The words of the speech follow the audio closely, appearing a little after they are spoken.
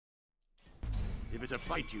if it's a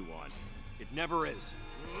fight you want. It never is.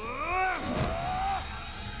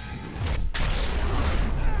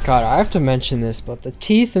 God, I have to mention this, but the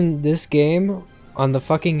teeth in this game on the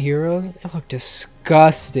fucking heroes, they look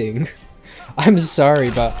disgusting. I'm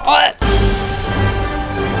sorry, but what?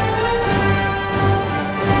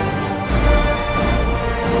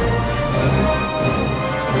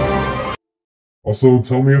 Also,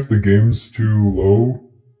 tell me if the game's too low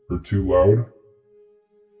or too loud,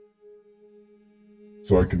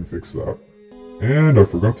 so I can fix that. And I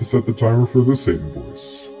forgot to set the timer for the Satan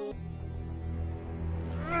voice.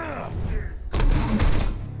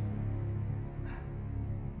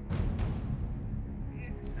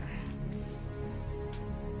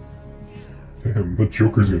 Damn, the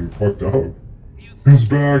Joker's getting fucked up. He's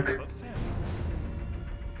back! I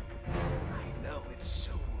know it's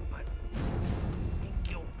soon, but think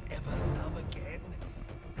you'll ever love again?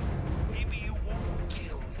 Maybe you won't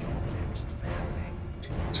kill your next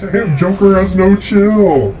family. Damn, Joker has no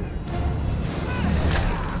chill!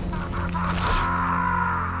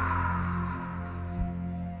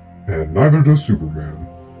 And neither does Superman.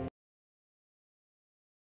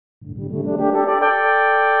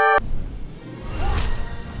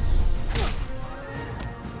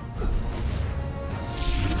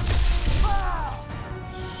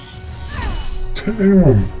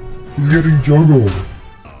 Damn! He's getting juggled.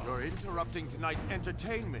 You're interrupting tonight's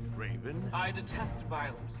entertainment, Raven. I detest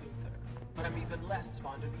violence, Luther, but I'm even less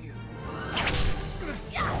fond of you.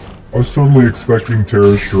 I was totally expecting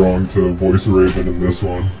Tara Strong to voice Raven in this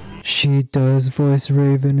one. She does voice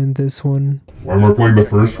Raven in this one. Why am I playing the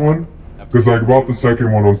first one? Because I bought the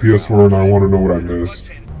second one on PS4 and I want to know what I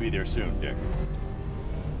missed. Be there soon, Dick.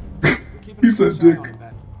 He said Dick.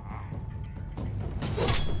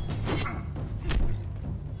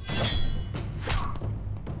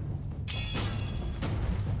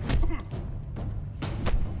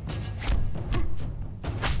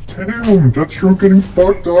 Damn, Deathstroke getting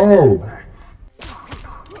fucked up.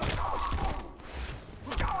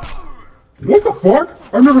 What the fuck?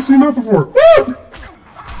 I've never seen that before. Ah!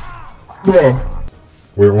 Bruh.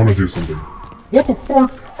 Wait, I want to do something. What the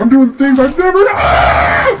fuck? I'm doing things I've never.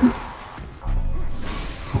 Ah!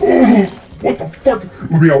 Oh, what the fuck?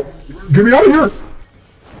 Let me out. Get me out of here.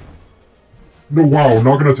 No, wow,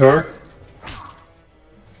 not gonna attack?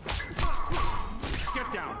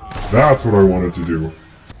 Get down. That's what I wanted to do.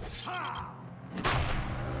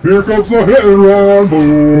 Here comes the hit and run,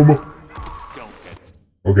 boom!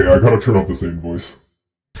 Okay, I gotta turn off the Satan voice.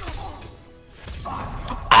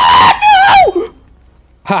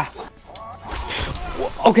 Ha!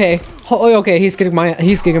 Okay. Oh, okay, he's kicking my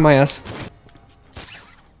ass.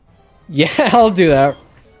 Yeah, I'll do that.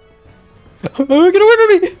 Get away from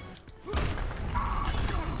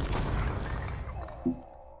me!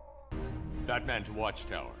 Batman to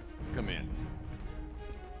Watchtower. Come in.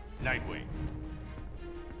 Nightwing.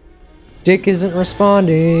 Dick isn't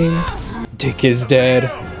responding. Dick is dead.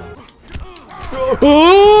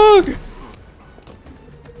 Oh!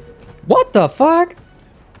 What the fuck?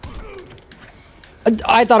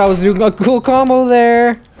 I thought I was doing a cool combo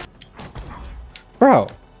there. Bro.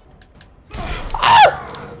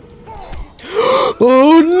 Ah!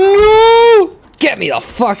 Oh no! Get me the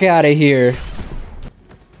fuck out of here.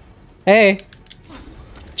 Hey.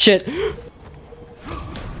 Shit.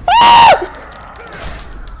 Ah!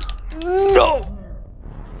 No!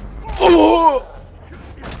 Oh!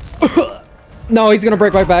 No, he's gonna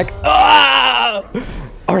break my back. Ah!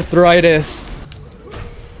 Arthritis.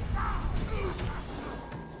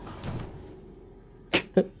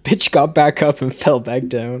 Bitch got back up and fell back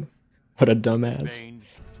down. What a dumbass.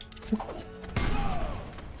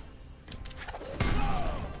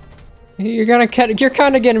 You're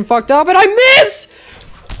kind of getting fucked up, and I missed.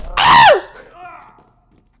 Ah!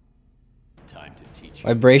 Time to teach.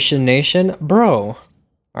 Vibration Nation, bro.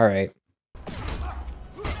 All right.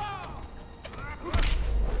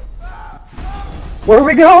 Where are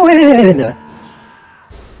we going?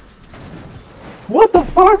 What the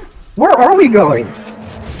fuck? Where are we going?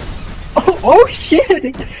 Oh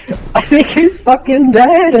shit! I think he's fucking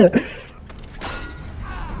dead.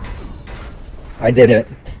 I did it.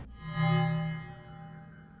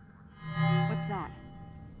 What's that?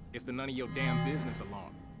 It's the none of your damn business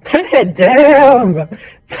alone. Damn!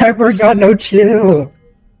 Cyber got no chill.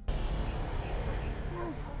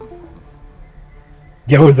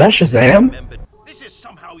 Yo, is that Shazam? This is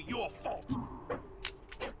somehow your fault.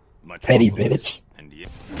 Petty bitch.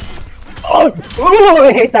 Oh,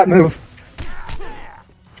 I hate that move.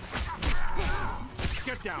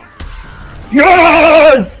 Get down.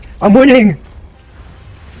 Yes! I'm winning!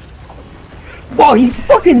 Whoa, he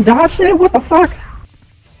fucking dodged it? What the fuck?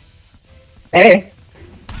 Hey!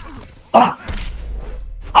 Ah!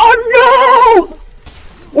 Oh no!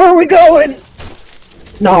 Where are we going?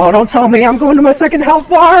 No, don't tell me I'm going to my second health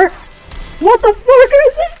bar! What the fuck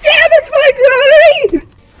is this damage, my guy?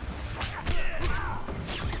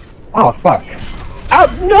 Oh, fuck. Oh,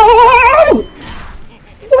 no!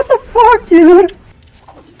 What the fuck, dude?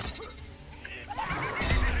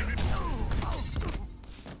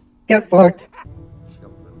 Get fucked.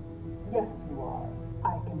 Yes, you are. I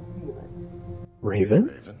can feel it. Raven?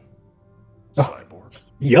 Raven. Cyborg.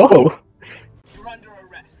 Yo! You're under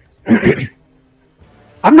arrest.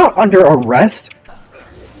 I'm not under arrest.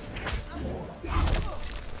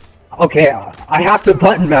 Okay, I have to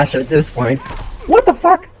button mash at this point. What the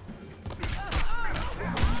fuck?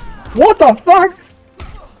 What the fuck?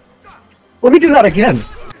 Let me do that again.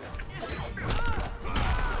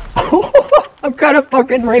 I'm kind of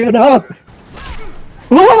fucking Raven up.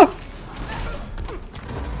 Ah!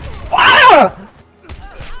 Ah!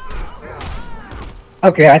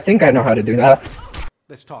 Okay, I think I know how to do that.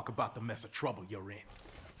 Let's talk about the mess of trouble you're in.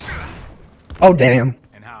 Oh, damn.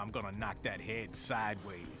 And how I'm gonna knock that head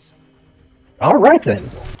sideways. Alright then.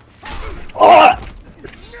 Oh!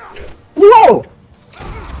 Whoa!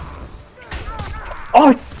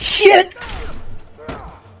 Oh, shit!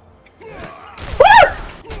 Ah!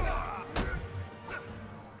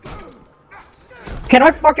 Can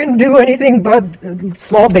I fucking do anything but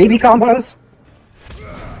small baby combos?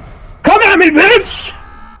 Come at me, bitch!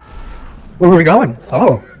 Where are we going?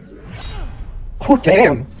 Oh. Oh,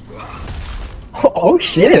 damn. Oh,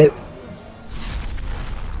 shit.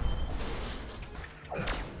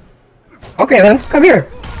 Okay then, come here.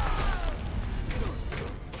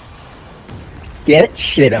 Get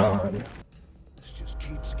shit on. This just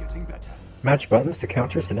keeps getting better. Match buttons to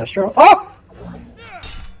counter Sinestro. Oh!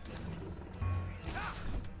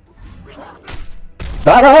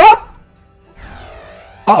 Batter up!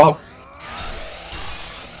 Uh-oh.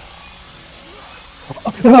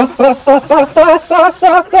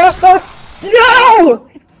 No!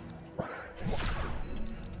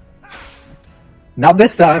 Not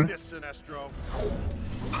this time. Yes, Sinestro.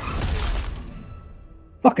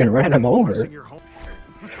 Fucking ran him over. Your home.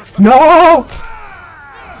 No!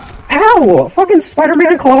 Ow! Fucking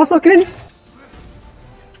Spider-Man claws looking.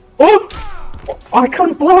 Oh! I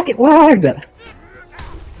couldn't block it, lagged.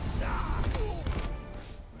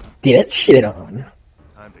 Get shit on.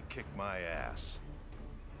 Time to kick my ass.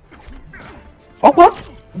 Oh, what?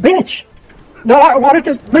 Bitch! No, I wanted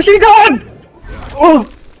to machine gun! Oh!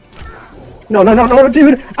 No, no, no, no,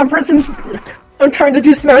 dude! I'm trying to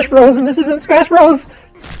do Smash Bros. And this isn't Smash Bros.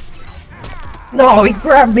 No, he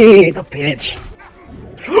grabbed me, the bitch.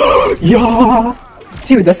 Yeah!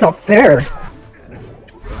 Dude, that's not fair.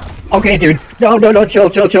 Okay, dude. No, no, no, chill,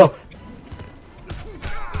 chill, chill.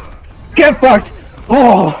 Get fucked!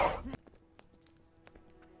 Oh!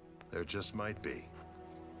 There just might be.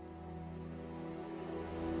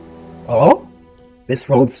 Oh? This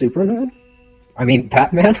rolled Superman? I mean,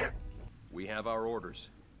 Batman? We have our orders.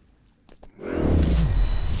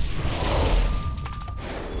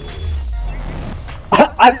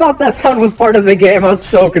 I thought that sound was part of the game. I was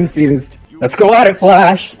so confused. Let's go at it,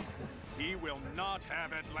 Flash. He will not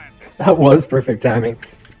have Atlantis. That was perfect timing.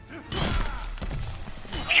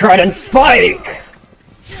 Trident Spike!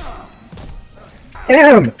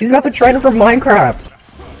 Damn, he's got the Trident from Minecraft.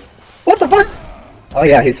 What the fuck? Oh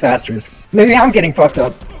yeah, he's faster. Maybe I'm getting fucked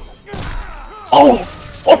up. Oh!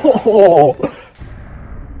 Oh!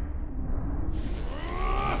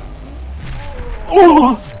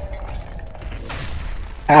 Oh!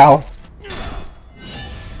 Ow.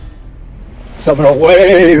 Summon a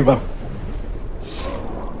wave!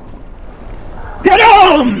 Get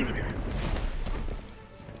him!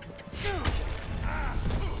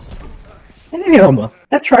 Damn,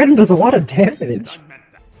 that Trident does a lot of damage.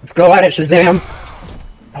 Let's go at it, Shazam.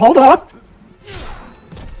 Hold up.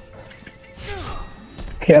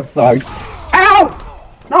 Get fucked.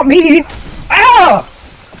 Ow! Not me! Ow!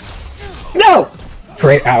 No!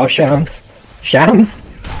 Great ow sounds. Sounds?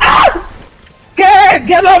 Ah!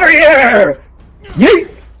 Get over here! Yeet!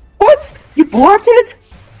 What? You blocked it?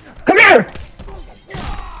 Come here!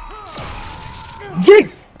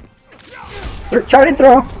 Yeet! Trident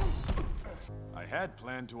throw. I had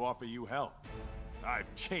planned to offer you help.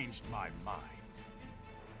 I've changed my mind.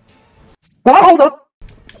 Oh, hold up!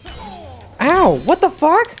 Ow, what the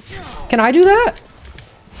fuck? Can I do that?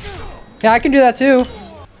 Yeah, I can do that too.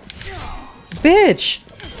 Bitch!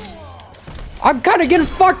 I'm kinda getting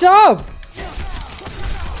fucked up!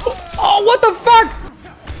 Oh, what the fuck?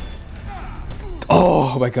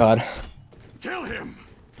 Oh my god. Kill him!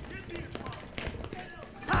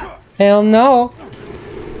 Hell no.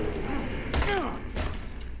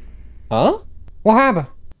 Huh? What happened?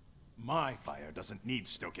 My fire doesn't need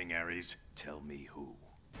stoking, Ares. Tell me who.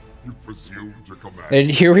 You presume to command. And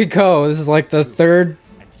here we go. This is like the third,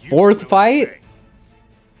 And you fourth will fight. obey.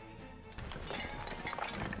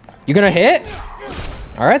 You gonna hit?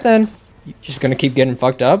 Alright then. You just gonna keep getting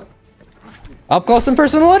fucked up? Up close and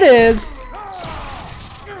personal it is!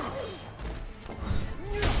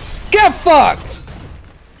 Get fucked!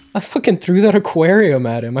 I fucking threw that aquarium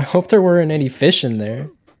at him. I hope there weren't any fish in there.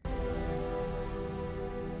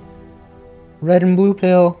 Red and blue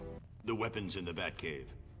pill. The weapon's in the Batcave.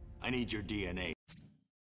 I need your DNA.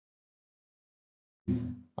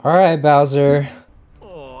 Alright, Bowser.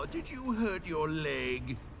 Oh, did you hurt your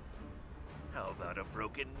leg? How about a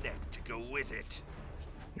broken neck to go with it?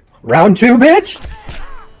 Round 2, bitch?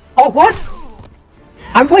 Oh, what?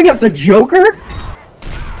 I'm playing as the Joker?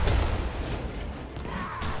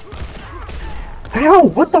 Ow,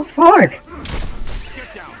 what the fuck?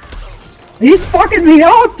 He's fucking me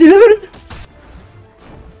up, dude!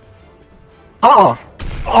 Oh.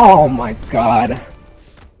 Oh my god.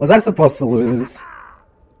 Was I supposed to lose?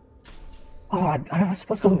 Oh, I was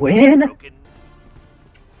supposed to win? Broken.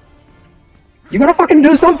 You gonna fucking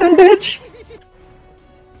do something, bitch?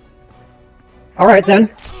 Alright then.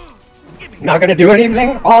 Not gonna do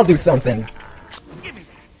anything? I'll do something.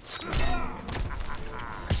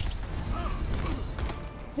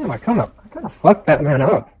 Damn, I kinda fucked that man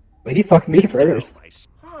up. But he fucked me first.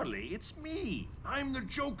 Harley, it's me. I'm the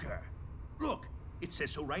Joker. Look, it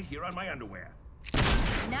says so right here on my underwear.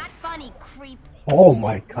 Not funny, creep. Oh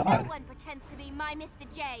my No god. one pretends to be my Mr.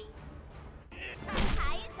 J.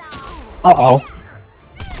 Hi, doll. Uh-oh.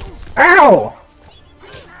 Ow!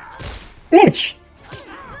 Bitch!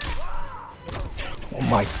 Oh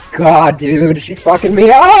my god, dude, she's fucking me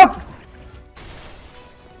up!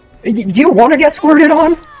 Do you want to get squirted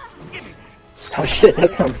on? Oh shit, that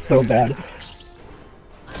sounds so bad.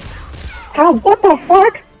 Ow, what the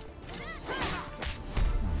fuck?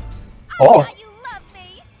 Oh, You love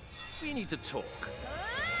me. We need to talk.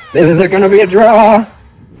 this is gonna be a draw.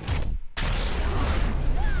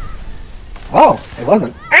 Oh, it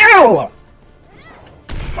wasn't. Ow!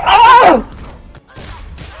 Oh!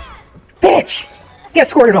 Bitch! Get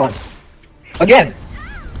squirted on. Again.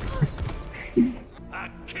 A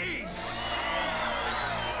king.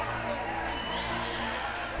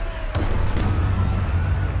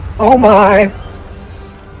 Oh my!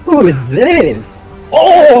 Who is this?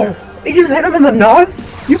 Oh! He just hit him in the nuts?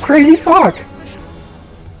 You crazy fuck!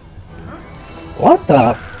 What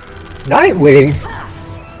the? Nightwing?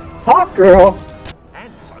 Hot girl?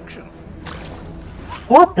 And functional.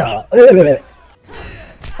 What the?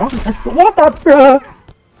 What the?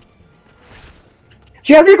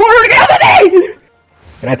 She has me cornered again with me!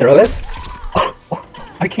 Can I throw this?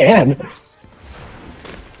 I can.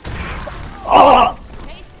 Oh!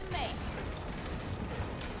 Taste the mace.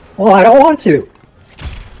 Well, I don't want to.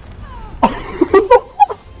 I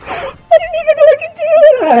didn't even know I could do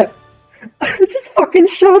that! I just fucking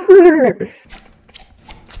shot her!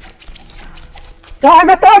 No, I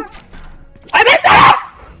messed up! I messed up!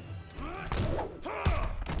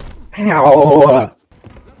 Ow!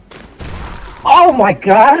 Oh my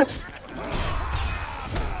god!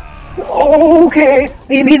 Okay,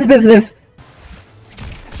 he means business.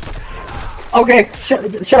 Okay,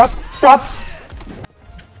 shut up, stop!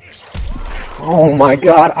 Oh my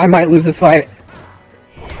god, I might lose this fight.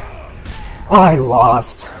 I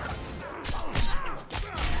lost.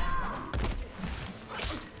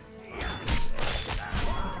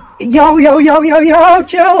 Yo, yo, yo, yo, yo,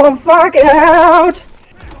 chill the fuck out!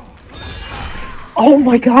 Oh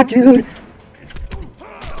my god, dude!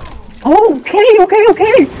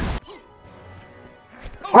 Okay.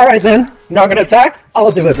 Alright then, not gonna attack?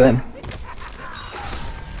 I'll do it then.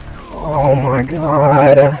 Oh my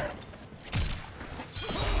god.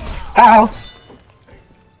 Ow!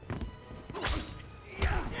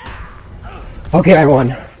 Okay, I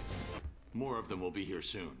won. More of them will be here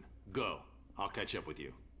soon. Go. I'll catch up with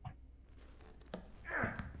you.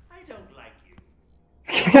 I don't like you.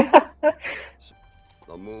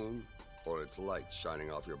 The moon, or its light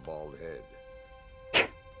shining off your bald head.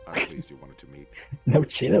 I'm pleased you wanted to meet. No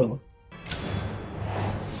chill.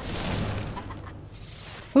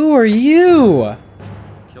 Who are you?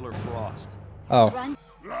 Killer Frost. Oh. Run.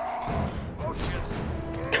 Oh shit.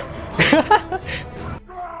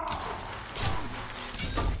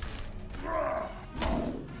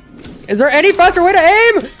 Is there any faster way to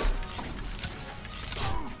aim?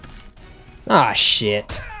 Ah,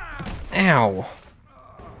 shit. Ow.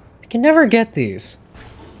 I can never get these.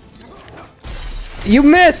 You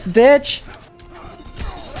missed, bitch!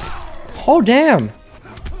 Oh, damn.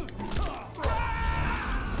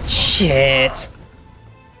 Shit.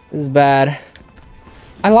 This is bad.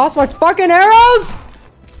 I lost my fucking arrows?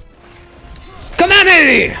 Come at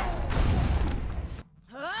me!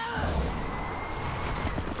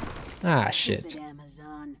 Ah, shit.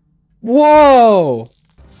 Whoa!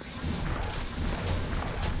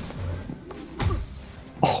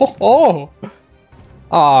 Oh!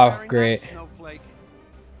 Oh, great.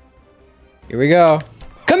 Here we go.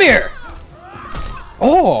 Come here!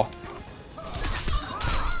 Oh!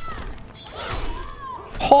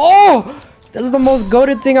 Oh! This is the most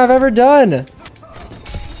goated thing I've ever done.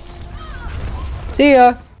 See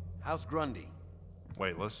ya. How's Grundy?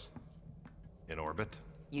 Weightless. In orbit.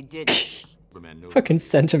 You did it. Fucking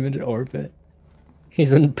sent him into orbit.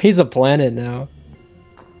 He's a planet now.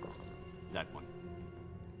 That one.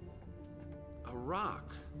 A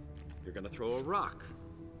rock. You're gonna throw a rock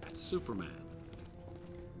at Superman.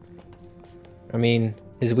 I mean,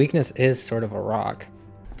 his weakness is sort of a rock.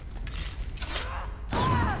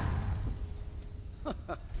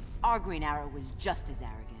 Our Green Arrow was just as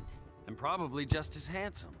arrogant. And probably just as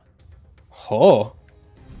handsome. Oh.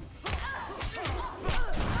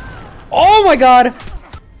 Oh my god!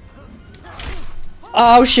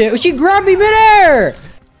 Oh shit, she grabbed me midair!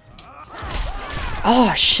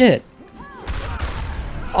 Oh shit.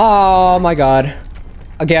 Oh my god.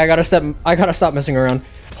 Okay, I gotta stop messing around.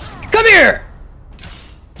 Come here!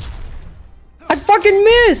 I fucking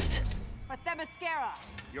missed! For Themyscira!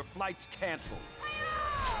 Your flight's canceled.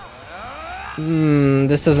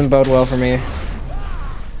 This doesn't bode well for me.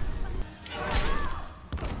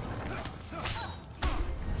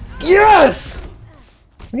 Yes!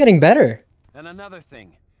 I'm getting better. And another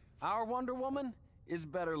thing, our Wonder Woman is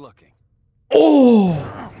better looking.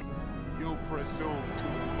 Oh! You presume too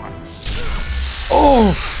much.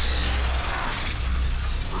 Oh!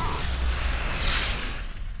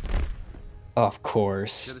 Of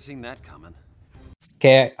course. Should have seen that coming.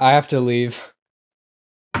 Okay, I have to leave.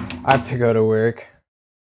 I have to go to work.